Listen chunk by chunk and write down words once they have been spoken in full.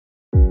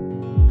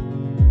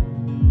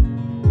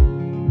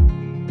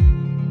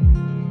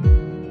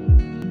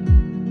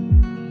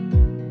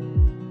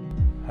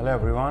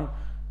Hello everyone.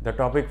 The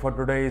topic for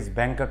today is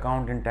bank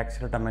account in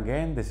tax return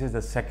again. This is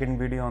the second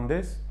video on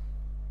this.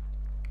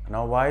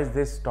 Now why is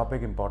this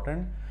topic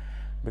important?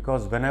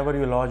 Because whenever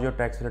you lodge your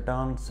tax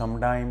return,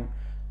 sometime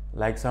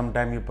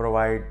you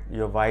provide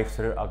your wife's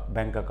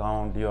bank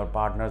account, your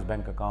partner's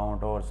bank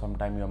account, or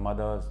sometime your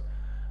mother's,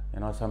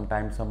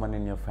 sometimes someone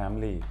in your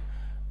family.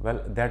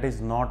 Well, that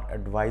is not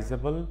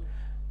advisable.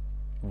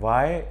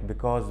 Why?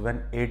 Because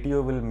when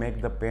ATO will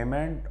make the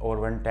payment, or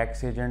when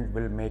tax agent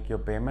will make your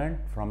payment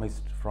from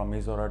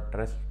his or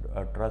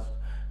her trust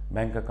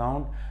bank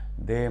account,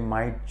 they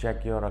might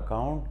check your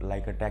account.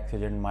 Like a tax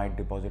agent might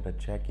deposit a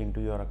check into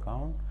your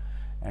account,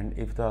 and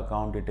if the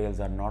account details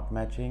are not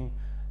matching,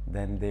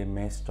 then they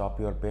may stop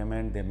your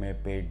payment, they may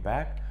pay it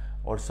back.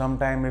 Or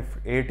sometime if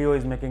ATO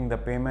is making the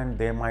payment,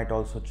 they might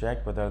also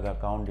check whether the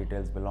account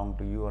details belong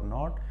to you or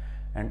not,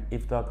 and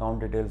if the account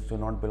details do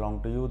not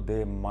belong to you,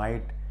 they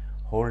might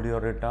hold your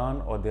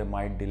return or they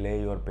might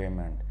delay your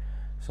payment.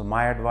 So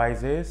my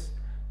advice is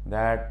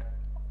that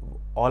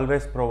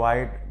always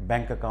provide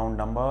bank account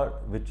number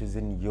which is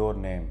in your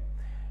name.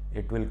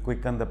 It will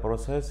quicken the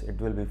process,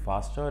 it will be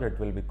faster, it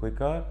will be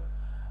quicker.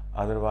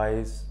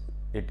 Otherwise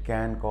it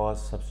can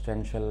cause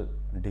substantial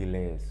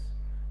delays.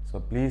 So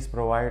please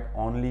provide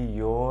only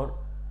your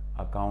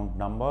account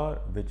number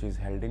which is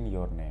held in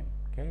your name.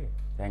 Okay,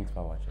 thanks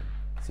for watching.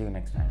 See you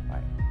next time.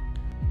 Bye.